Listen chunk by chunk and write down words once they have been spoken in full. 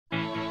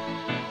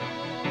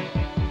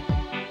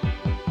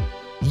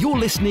You're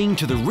listening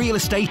to the Real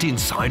Estate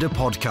Insider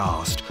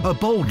Podcast, a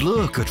bold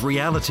look at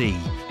reality,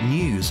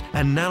 news,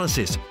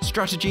 analysis,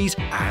 strategies,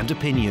 and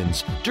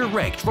opinions,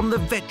 direct from the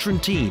veteran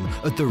team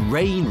at the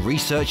REI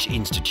Research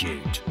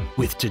Institute.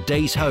 With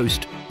today's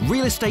host,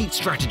 real estate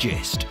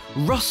strategist,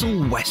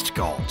 Russell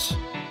Westcott.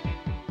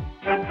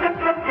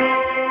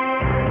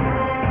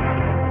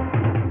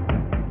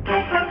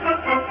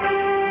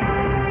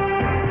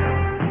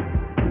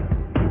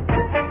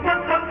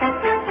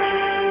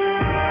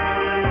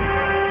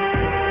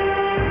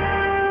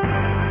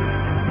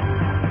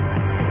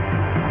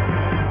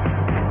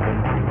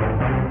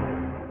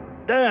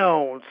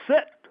 Down,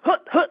 set,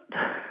 hut, hut.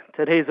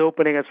 Today's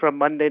opening is from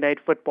Monday Night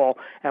Football,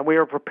 and we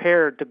are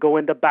prepared to go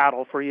into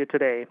battle for you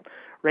today.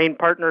 REI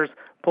partners,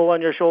 pull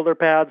on your shoulder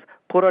pads,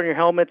 put on your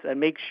helmets, and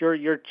make sure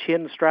your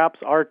chin straps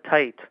are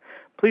tight.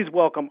 Please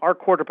welcome our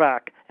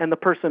quarterback and the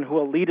person who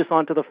will lead us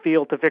onto the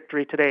field to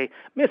victory today,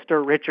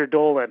 Mr. Richard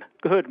Dolan.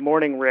 Good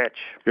morning, Rich.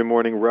 Good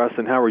morning, Russ,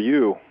 and how are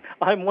you?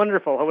 I'm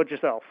wonderful. How about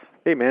yourself?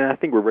 Hey, man, I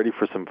think we're ready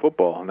for some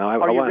football.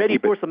 Now, Are you ready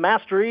for some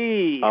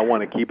mastery? I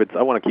want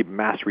to keep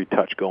mastery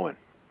touch going.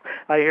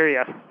 I hear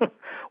you.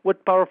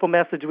 What powerful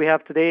message we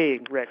have today,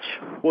 Rich?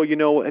 Well, you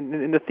know,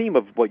 and the theme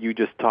of what you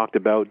just talked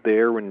about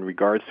there in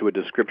regards to a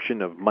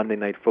description of Monday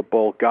Night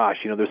Football, gosh,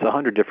 you know, there's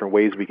 100 different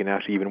ways we can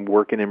actually even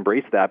work and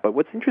embrace that. But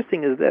what's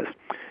interesting is this.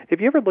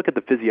 If you ever look at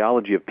the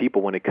physiology of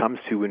people when it comes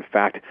to, in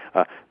fact,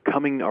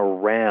 coming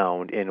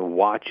around and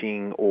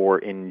watching or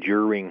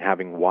enduring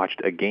having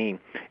watched a game,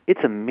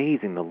 it's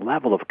amazing the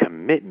level of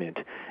commitment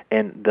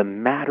and the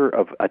matter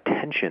of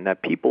attention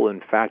that people,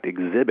 in fact,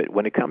 exhibit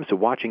when it comes to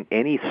watching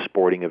any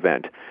sporting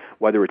event,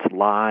 whether it's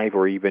live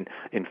or even,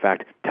 in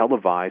fact,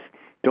 televised.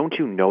 Don't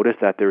you notice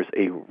that there's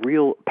a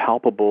real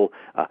palpable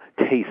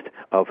taste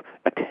of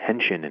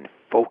attention and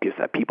focus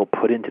that people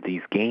put into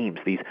these games,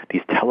 these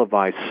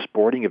televised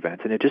sporting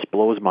events, and it just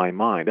blows my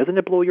mind. Doesn't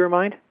it blow your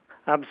mind?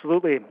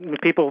 Absolutely.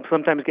 People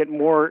sometimes get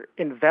more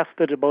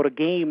invested about a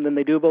game than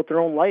they do about their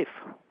own life.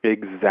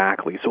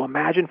 Exactly. So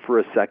imagine for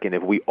a second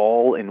if we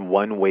all, in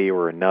one way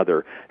or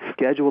another,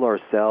 schedule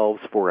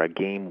ourselves for a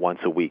game once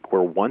a week,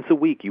 where once a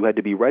week you had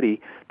to be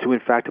ready to, in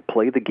fact,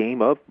 play the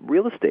game of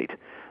real estate.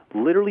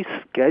 Literally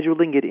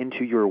scheduling it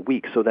into your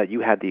week so that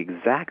you had the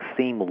exact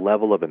same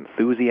level of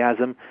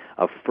enthusiasm,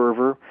 of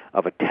fervor,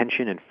 of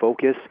attention and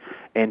focus,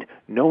 and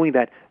knowing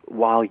that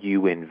while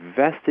you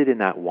invested in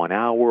that 1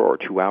 hour or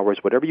 2 hours,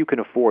 whatever you can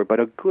afford, but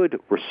a good,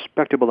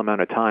 respectable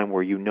amount of time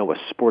where you know a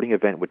sporting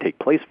event would take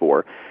place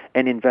for,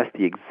 and invest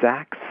the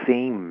exact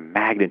same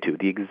magnitude,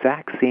 the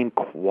exact same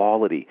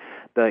quality,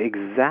 the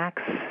exact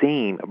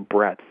same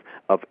breadth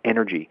of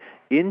energy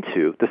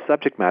into the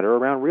subject matter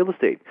around real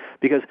estate.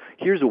 Because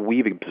here's what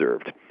we've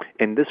observed,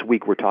 and this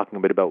week we're talking a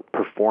bit about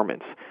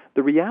performance.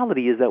 The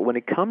reality is that when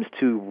it comes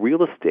to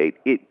real estate,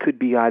 it could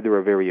be either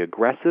a very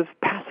aggressive,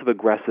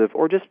 passive-aggressive,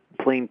 or just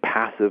plain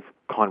passive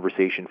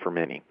conversation for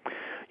many.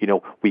 You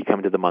know, we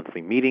come to the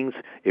monthly meetings.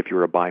 If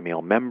you're a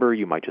by-mail member,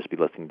 you might just be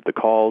listening to the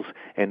calls,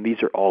 and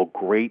these are all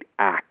great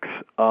acts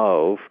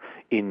of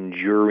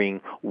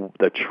enduring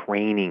the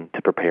training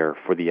to prepare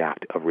for the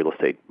act of real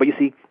estate. But you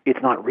see,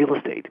 it's not real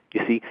estate.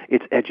 You see,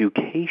 it's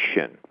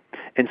education.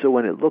 And so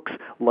when it looks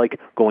like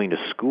going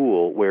to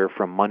school, where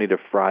from Monday to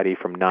Friday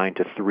from 9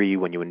 to 3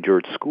 when you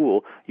endured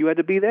school, you had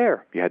to be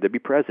there. You had to be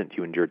present.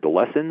 You endured the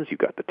lessons, you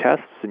got the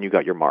tests, and you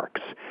got your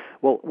marks.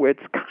 Well,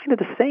 it's kind of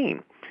the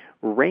same.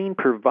 REI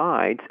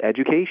provides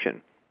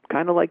education,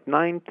 kind of like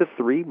 9 to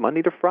 3,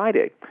 Monday to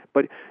Friday.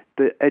 But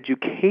the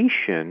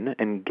education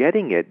and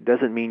getting it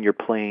doesn't mean you're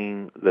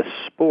playing the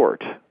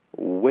sport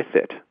with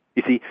it.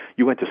 You see,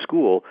 you went to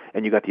school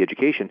and you got the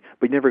education,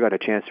 but you never got a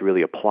chance to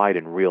really apply it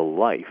in real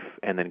life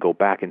and then go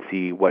back and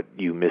see what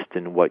you missed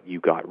and what you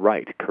got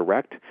right,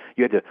 correct?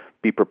 You had to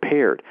be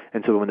prepared.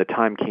 And so when the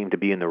time came to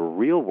be in the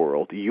real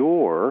world,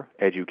 your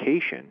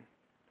education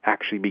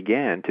actually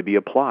began to be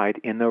applied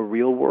in the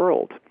real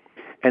world.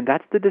 And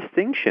that's the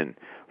distinction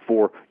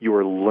for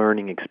your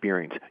learning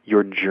experience,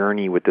 your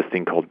journey with this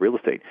thing called real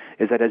estate,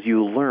 is that as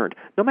you learned,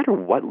 no matter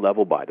what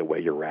level, by the way,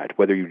 you're at,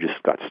 whether you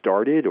just got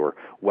started or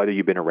whether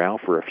you've been around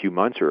for a few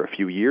months or a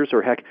few years,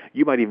 or heck,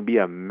 you might even be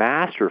a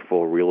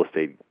masterful real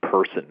estate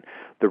person.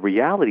 The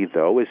reality,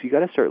 though, is you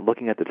got to start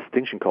looking at the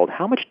distinction called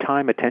how much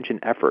time,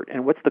 attention, effort,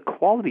 and what's the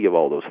quality of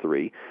all those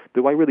three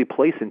do I really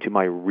place into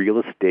my real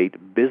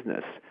estate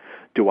business?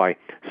 Do I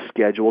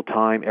schedule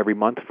time every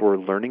month for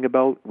learning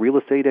about real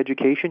estate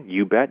education?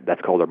 You bet. That's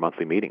called our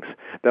monthly meetings.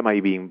 That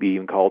might be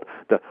even called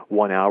the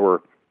 1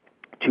 hour,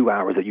 2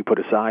 hours that you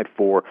put aside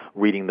for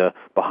reading the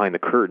behind the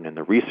curtain and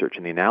the research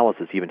and the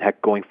analysis, even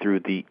heck going through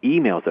the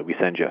emails that we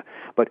send you.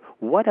 But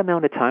what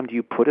amount of time do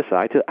you put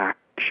aside to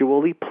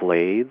actually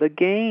play the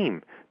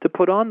game, to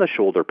put on the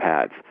shoulder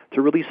pads,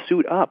 to really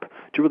suit up,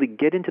 to really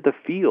get into the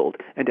field,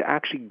 and to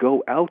actually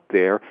go out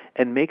there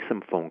and make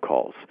some phone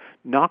calls,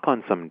 knock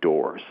on some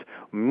doors,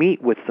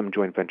 meet with some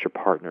joint venture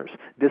partners,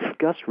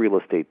 discuss real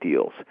estate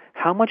deals?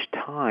 How much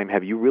time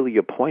have you really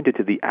appointed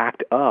to the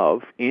act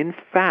of, in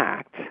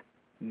fact,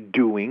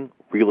 doing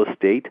real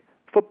estate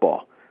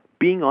football,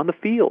 being on the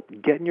field,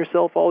 getting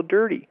yourself all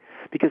dirty?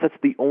 because that's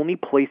the only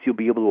place you'll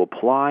be able to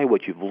apply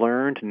what you've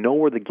learned, know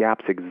where the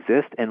gaps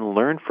exist, and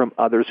learn from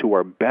others who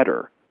are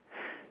better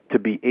to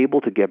be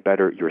able to get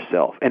better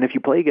yourself. And if you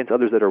play against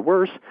others that are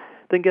worse,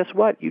 then guess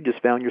what? You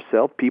just found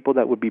yourself people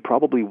that would be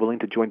probably willing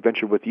to joint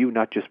venture with you,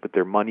 not just with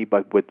their money,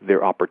 but with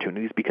their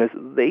opportunities, because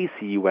they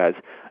see you as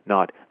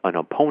not an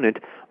opponent,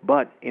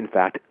 but in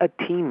fact a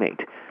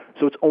teammate.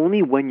 So it's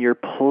only when you're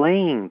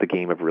playing the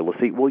game of real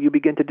estate will you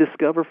begin to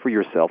discover for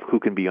yourself who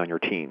can be on your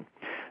team.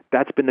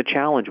 That's been the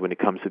challenge when it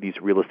comes to these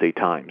real estate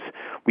times.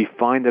 We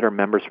find that our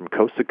members from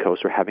coast to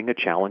coast are having a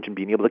challenge in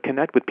being able to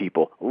connect with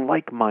people,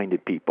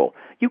 like-minded people.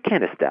 You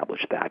can't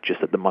establish that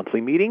just at the monthly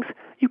meetings.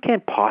 You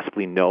can't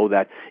possibly know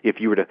that if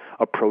you were to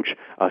approach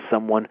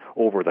someone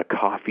over the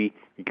coffee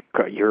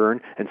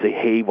urn and say,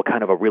 hey, what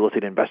kind of a real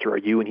estate investor are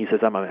you? And he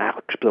says, I'm an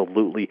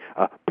absolutely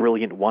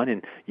brilliant one.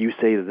 And you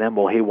say to them,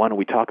 well, hey, why don't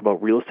we talk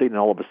about real estate? And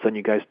all of a sudden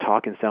you guys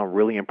talk and sound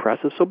really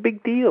impressive. So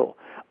big deal.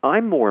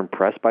 I'm more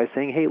impressed by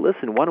saying, hey,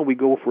 listen, why don't we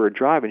go for a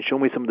drive and show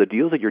me some of the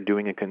deals that you're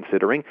doing and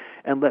considering,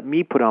 and let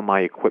me put on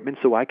my equipment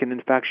so I can,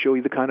 in fact, show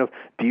you the kind of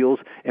deals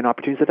and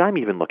opportunities that I'm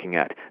even looking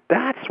at.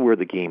 That's where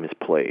the game is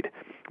played,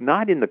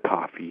 not in the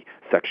coffee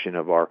section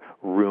of our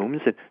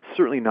rooms, and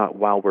certainly not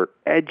while we're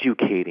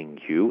educating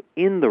you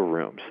in the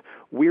rooms.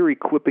 We're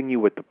equipping you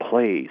with the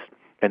plays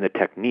and the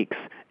techniques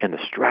and the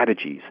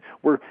strategies.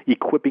 We're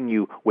equipping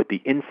you with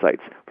the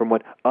insights from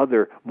what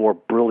other more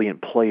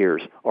brilliant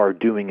players are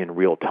doing in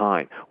real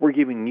time. We're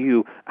giving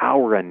you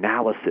our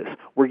analysis.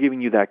 We're giving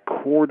you that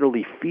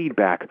quarterly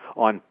feedback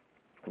on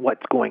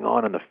what's going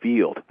on the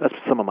field. That's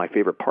some of my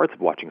favorite parts of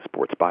watching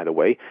sports, by the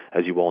way.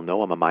 As you all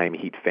know, I'm a Miami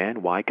Heat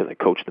fan. Why? Because I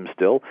coach them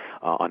still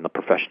on the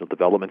professional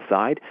development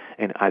side.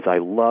 And as I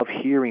love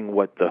hearing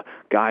what the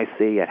guys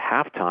say at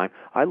halftime,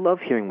 I love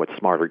hearing what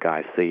smarter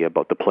guys say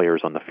about the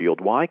players on the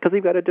field. Why? Because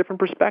they've got a different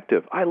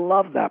perspective. I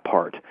love that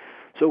part.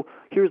 So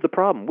here's the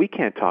problem. We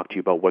can't talk to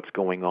you about what's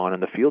going on in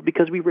the field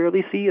because we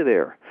rarely see you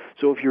there.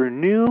 So if you're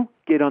new,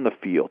 get on the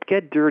field.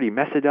 Get dirty.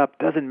 Mess it up.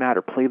 Doesn't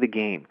matter. Play the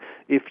game.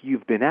 If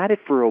you've been at it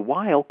for a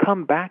while,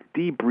 come back,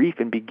 debrief,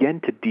 and begin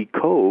to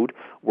decode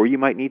where you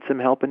might need some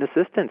help and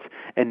assistance.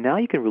 And now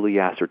you can really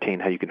ascertain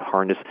how you can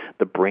harness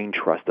the brain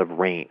trust of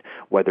RAIN,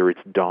 whether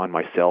it's Don,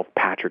 myself,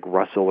 Patrick,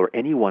 Russell, or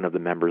any one of the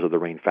members of the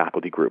RAIN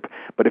faculty group.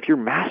 But if you're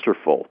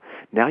masterful,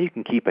 now you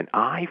can keep an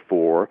eye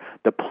for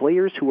the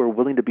players who are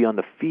willing to be on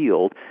the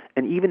field,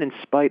 and even in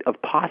spite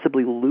of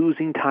possibly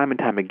losing time and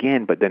time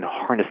again, but then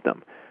harness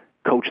them,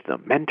 coach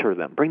them, mentor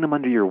them, bring them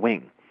under your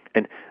wing,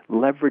 and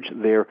leverage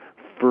their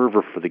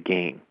fervor for the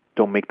game.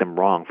 Don't make them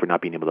wrong for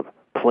not being able to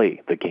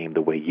play the game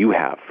the way you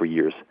have for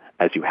years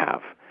as you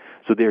have.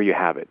 So there you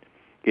have it.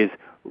 Is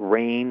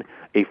RAIN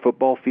a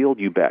football field?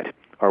 You bet.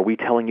 Are we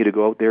telling you to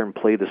go out there and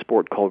play the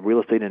sport called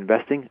real estate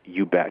investing?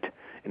 You bet.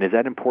 And is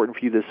that important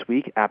for you this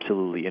week?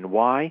 Absolutely. And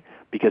why?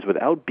 Because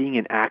without being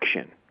in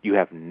action, you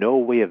have no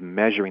way of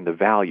measuring the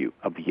value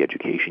of the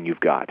education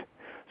you've got.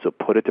 So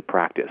put it to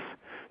practice.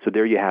 So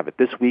there you have it.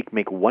 This week,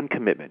 make one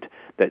commitment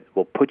that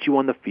will put you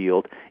on the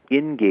field,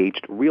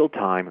 engaged,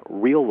 real-time,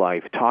 real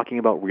life, talking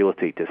about real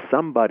estate to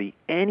somebody,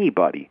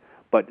 anybody,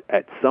 but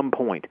at some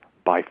point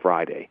by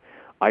Friday.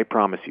 I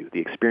promise you,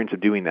 the experience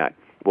of doing that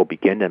will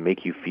begin to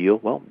make you feel,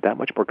 well, that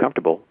much more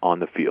comfortable on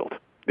the field.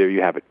 There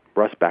you have it.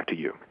 Russ, back to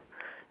you.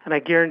 And I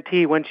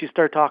guarantee once you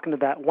start talking to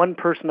that one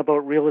person about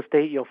real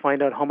estate, you'll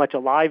find out how much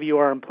alive you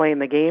are in playing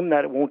the game,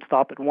 that it won't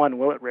stop at one,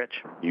 will it,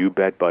 Rich? You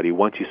bet, buddy.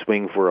 Once you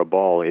swing for a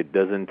ball, it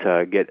doesn't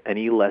get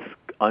any less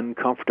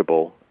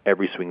uncomfortable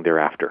every swing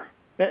thereafter.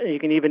 You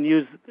can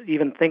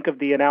even think of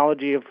the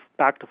analogy of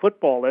back to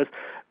football as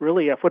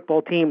really a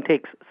football team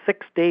takes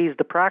 6 days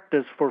to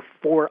practice for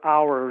 4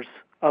 hours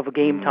of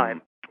game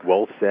time.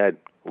 Well said.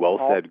 Well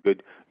said.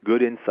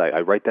 Good insight.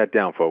 I write that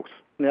down, folks.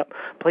 Yep.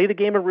 Play the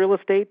game of real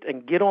estate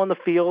and get on the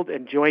field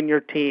and join your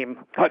team.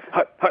 Hut,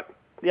 hut, hut.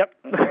 Yep.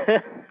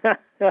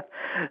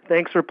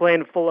 Thanks for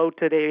playing full out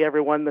today,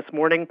 everyone, this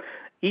morning.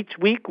 Each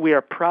week, we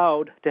are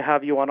proud to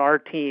have you on our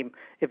team.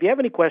 If you have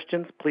any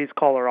questions, please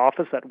call our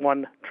office at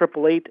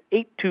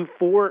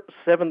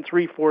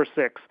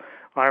 1-888-824-7346.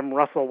 I'm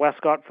Russell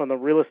Westcott from the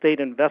Real Estate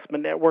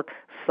Investment Network,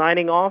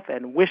 signing off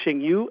and wishing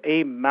you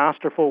a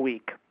masterful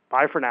week.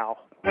 Bye for now.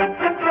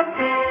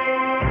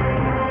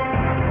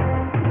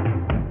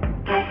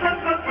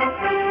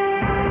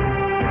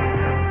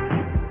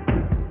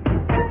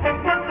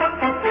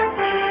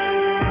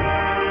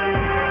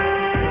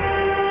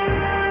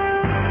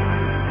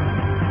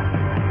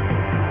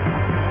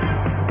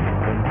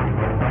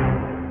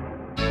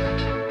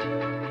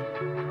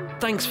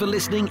 Thanks for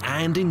listening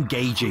and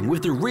engaging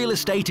with the Real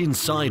Estate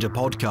Insider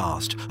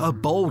podcast, a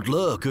bold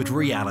look at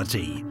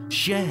reality.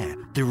 Share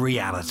the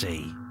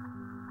reality.